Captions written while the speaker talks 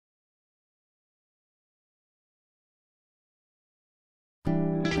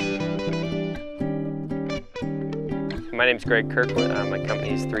my name is Greg Kirkwood. My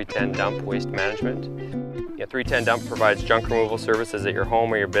company is 310 Dump Waste Management. 310 Dump provides junk removal services at your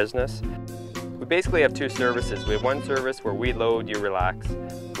home or your business. We basically have two services. We have one service where we load, you relax.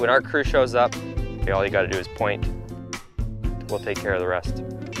 When our crew shows up, all you got to do is point. We'll take care of the rest.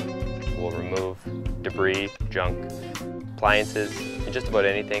 We'll remove debris, junk, appliances, and just about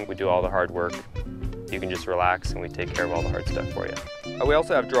anything. We do all the hard work. You can just relax and we take care of all the hard stuff for you. We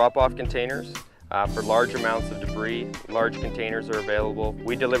also have drop-off containers for large amounts of debris. Large containers are available.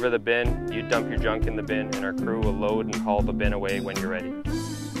 We deliver the bin, you dump your junk in the bin, and our crew will load and haul the bin away when you're ready.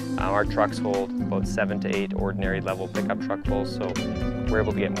 Our trucks hold about 7 to 8 ordinary level pickup truck fulls, so we're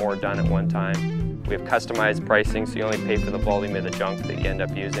able to get more done at one time. We have customized pricing, so you only pay for the volume of the junk that you end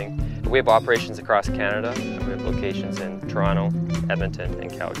up using. We have operations across Canada. We have locations in Toronto, Edmonton, and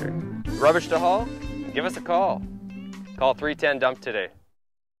Calgary. Rubbish to haul? Give us a call. Call 310 Dump today.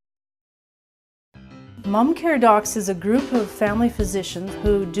 Mom Care Docs is a group of family physicians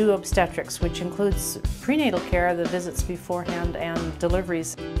who do obstetrics, which includes prenatal care, the visits beforehand, and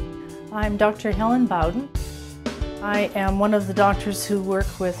deliveries. I'm Dr. Helen Bowden. I am one of the doctors who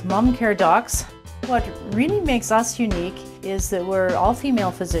work with Mom Care Docs. What really makes us unique is that we're all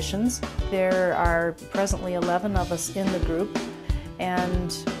female physicians. There are presently 11 of us in the group,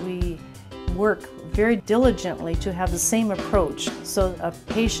 and we work very diligently to have the same approach. So a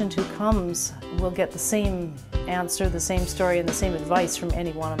patient who comes will get the same answer, the same story, and the same advice from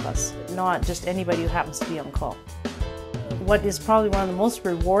any one of us, not just anybody who happens to be on call. What is probably one of the most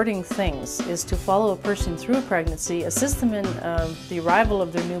rewarding things is to follow a person through a pregnancy, assist them in the arrival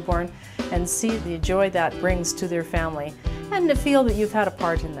of their newborn, and see the joy that brings to their family, and to feel that you've had a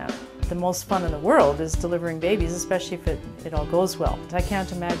part in that. The most fun in the world is delivering babies, especially if it all goes well. I can't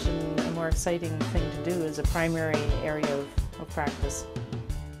imagine a more exciting thing to do as a primary area of practice.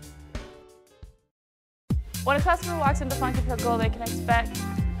 When a customer walks into Funky Pickle, they can expect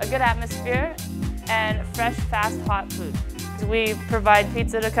a good atmosphere and fresh, fast, hot food. We provide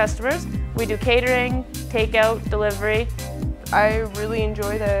pizza to customers. We do catering, takeout, delivery. I really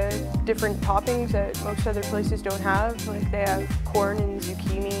enjoy the different toppings that most other places don't have. Like they have corn and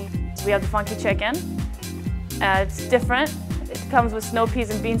zucchini. We have the funky chicken. It's different. It comes with snow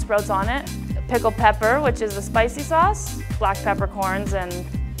peas and bean sprouts on it. Pickled pepper, which is a spicy sauce. Black peppercorns and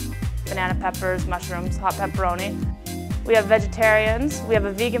banana peppers, mushrooms, hot pepperoni. We have vegetarians. We have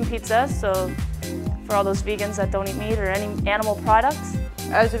a vegan pizza, so for all those vegans that don't eat meat or any animal products.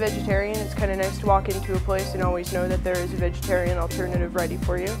 As a vegetarian, it's kind of nice to walk into a place and always know that there is a vegetarian alternative ready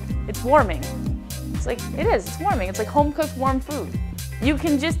for you. It's warming. It's warming. It's like home-cooked warm food. You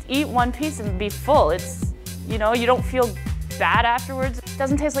can just eat one piece and be full. You don't feel bad afterwards. It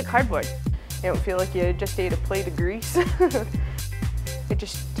doesn't taste like cardboard. You don't feel like you just ate a plate of grease. It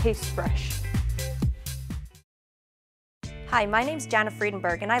just tastes fresh. Hi, my name's Jana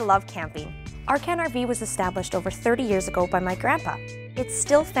Friedenberg and I love camping. Arcan RV was established over 30 years ago by my grandpa. It's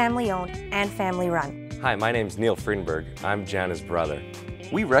still family owned and family run. Hi, my name's Neil Friedenberg. I'm Jana's brother.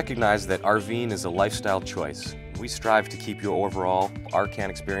 We recognize that RVing is a lifestyle choice. We strive to keep your overall Arcan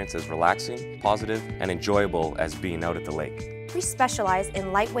experience as relaxing, positive, and enjoyable as being out at the lake. We specialize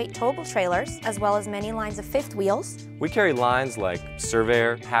in lightweight towable trailers, as well as many lines of fifth wheels. We carry lines like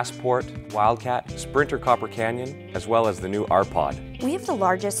Surveyor, Passport, Wildcat, Sprinter Copper Canyon, as well as the new R-Pod. We have the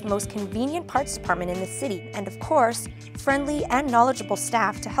largest, most convenient parts department in the city, and of course, friendly and knowledgeable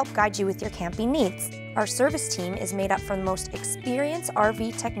staff to help guide you with your camping needs. Our service team is made up from the most experienced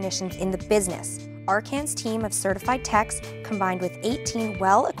RV technicians in the business. Arcan's team of certified techs, combined with 18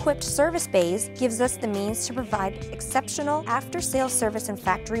 well-equipped service bays, gives us the means to provide exceptional after-sales service and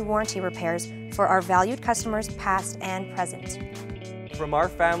factory warranty repairs for our valued customers past and present. From our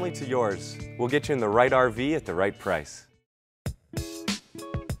family to yours, we'll get you in the right RV at the right price.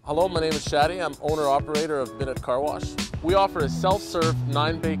 Hello, my name is Shadi. I'm owner-operator of Minute Car Wash. We offer a self-serve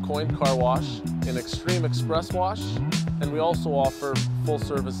 9-bay coin car wash, an extreme express wash, and we also offer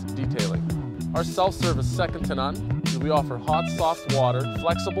full-service detailing. Our self-serve is second to none. We offer hot, soft water,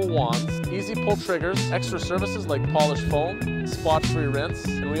 flexible wands, easy pull triggers, extra services like polished foam, spot-free rinse,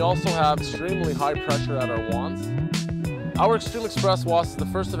 and we also have extremely high pressure at our wands. Our Extreme Express wash is the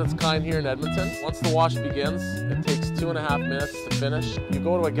first of its kind here in Edmonton. Once the wash begins, it takes 2.5 minutes to finish. You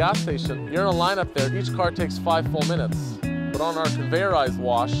go to a gas station, you're in a line up there, each car takes 5 full minutes. But on our conveyorized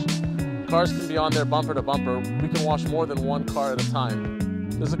wash, cars can be on there bumper to bumper. We can wash more than one car at a time.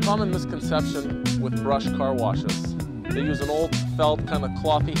 There's a common misconception with brush car washes. They use an old felt, kind of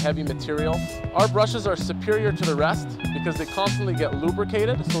clothy, heavy material. Our brushes are superior to the rest because they constantly get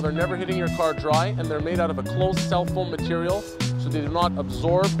lubricated, so they're never hitting your car dry, and they're made out of a closed cell foam material, so they do not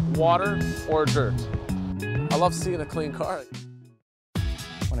absorb water or dirt. I love seeing a clean car.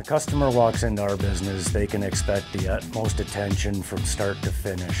 When a customer walks into our business, they can expect the utmost attention from start to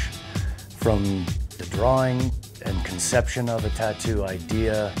finish. From the drawing and conception of a tattoo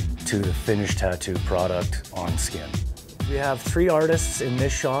idea to the finished tattoo product on skin. We have 3 artists in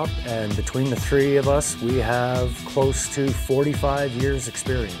this shop, and between the 3 of us, we have close to 45 years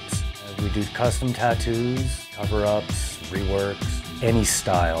experience. We do custom tattoos, cover-ups, reworks, any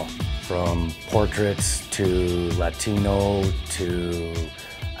style, from portraits to Latino to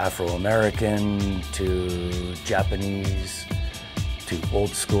Afro-American to Japanese to old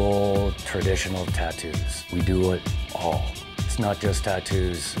school traditional tattoos. We do it all. It's not just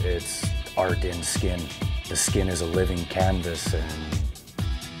tattoos, it's art in skin. The skin is a living canvas and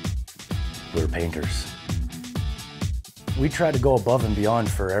we're painters. We try to go above and beyond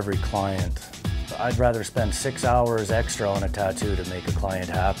for every client. I'd rather spend 6 hours extra on a tattoo to make a client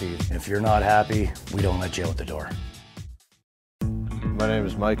happy. If you're not happy, we don't let you out the door. My name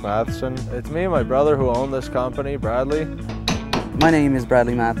is Mike Matheson. It's me and my brother who own this company, Bradley. My name is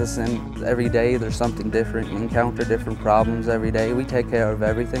Bradley Matheson. Every day there's something different. We encounter different problems every day. We take care of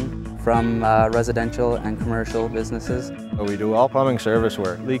everything from residential and commercial businesses. We do all plumbing service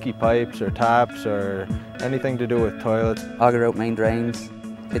work, leaky pipes or taps or anything to do with toilets. Auger out main drains,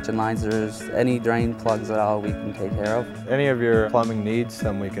 kitchen lines, there's any drain plugs at all we can take care of. Any of your plumbing needs,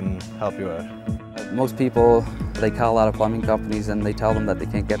 then we can help you out. Most people, they call a lot of plumbing companies and they tell them that they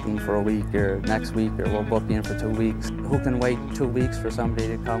can't get them for a week or next week or we'll book you in for 2 weeks. Who can wait 2 weeks for somebody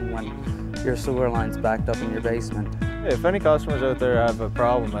to come when your sewer line's backed up in your basement? If any customers out there have a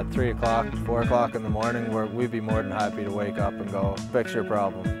problem at 3 o'clock, 4 o'clock in the morning, we'd be more than happy to wake up and go fix your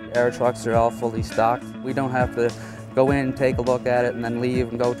problem. Our trucks are all fully stocked. We don't have to go in, take a look at it and then leave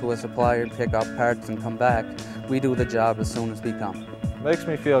and go to a supplier and pick up parts and come back. We do the job as soon as we come. Makes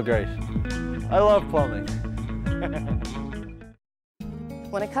me feel great. I love plumbing.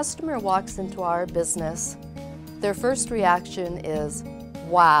 When a customer walks into our business, their first reaction is,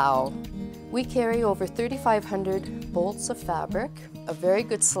 wow. We carry over 3,500 bolts of fabric, a very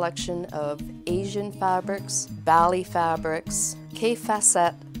good selection of Asian fabrics, Bali fabrics, Kay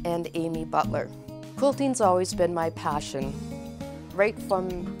Fassett, and Amy Butler. Quilting's always been my passion. Right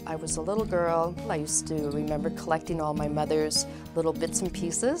from I was a little girl, I used to remember collecting all my mother's little bits and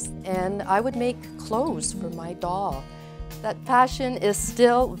pieces, and I would make clothes for my doll. That passion is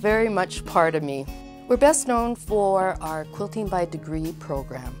still very much part of me. We're best known for our Quilting by Degree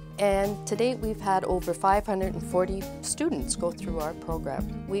program, and to date we've had over 540 students go through our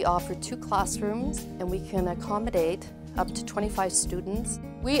program. We offer 2 classrooms, and we can accommodate up to 25 students.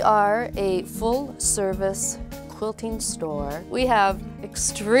 We are a full-service quilting store. We have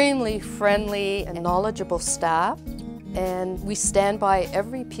extremely friendly and knowledgeable staff, and we stand by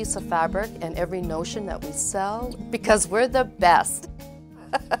every piece of fabric and every notion that we sell because we're the best.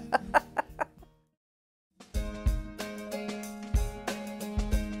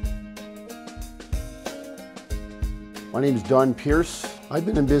 My name is Don Pierce. I've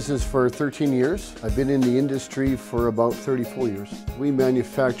been in business for 13 years. I've been in the industry for about 34 years. We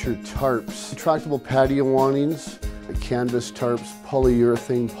manufacture tarps, retractable patio awnings, canvas tarps,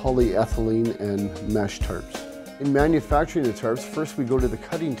 polyurethane, polyethylene, and mesh tarps. In manufacturing the tarps, first we go to the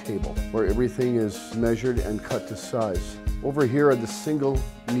cutting table where everything is measured and cut to size. Over here are the single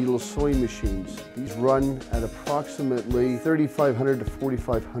needle sewing machines. These run at approximately 3,500 to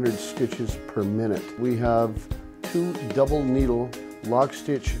 4,500 stitches per minute. We have 2 double needle lock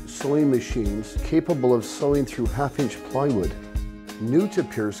stitch sewing machines capable of sewing through 1/2-inch plywood. New to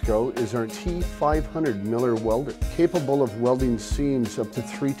Piersco is our T500 Miller welder, capable of welding seams up to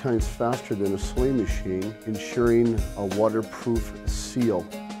 3 times faster than a sewing machine, ensuring a waterproof seal.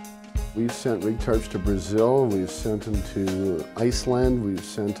 We've sent rig tarps to Brazil, we've sent them to Iceland, we've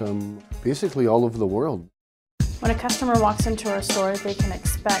sent them basically all over the world. When a customer walks into our store, they can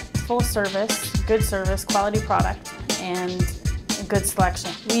expect full service, quality product, and a good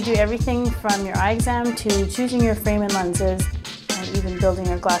selection. We do everything from your eye exam to choosing your frame and lenses, and even building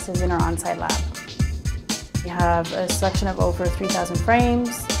our glasses in our on-site lab. We have a selection of over 3,000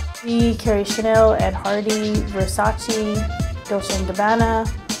 frames. We carry Chanel, Ed Hardy, Versace, Dolce & Gabbana.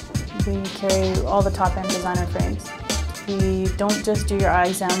 We carry all the top-end designer frames. We don't just do your eye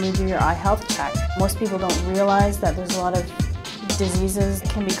exam, we do your eye health check. Most people don't realize that there's a lot of diseases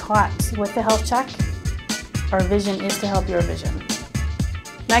can be caught with the health check. Our vision is to help your vision.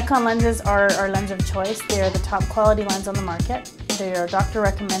 Nikon lenses are our lens of choice. They are the top quality lens on the market. They are doctor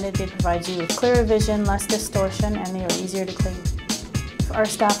recommended. They provide you with clearer vision, less distortion, and they are easier to clean. Our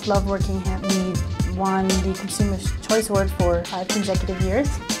staff love working here. We won the Consumer's Choice Award for 5 consecutive years.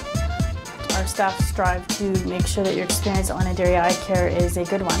 Our Our staff strive to make sure that your experience at Londonderry Eye Care is a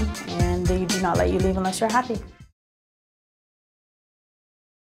good one, and they do not let you leave unless you're happy.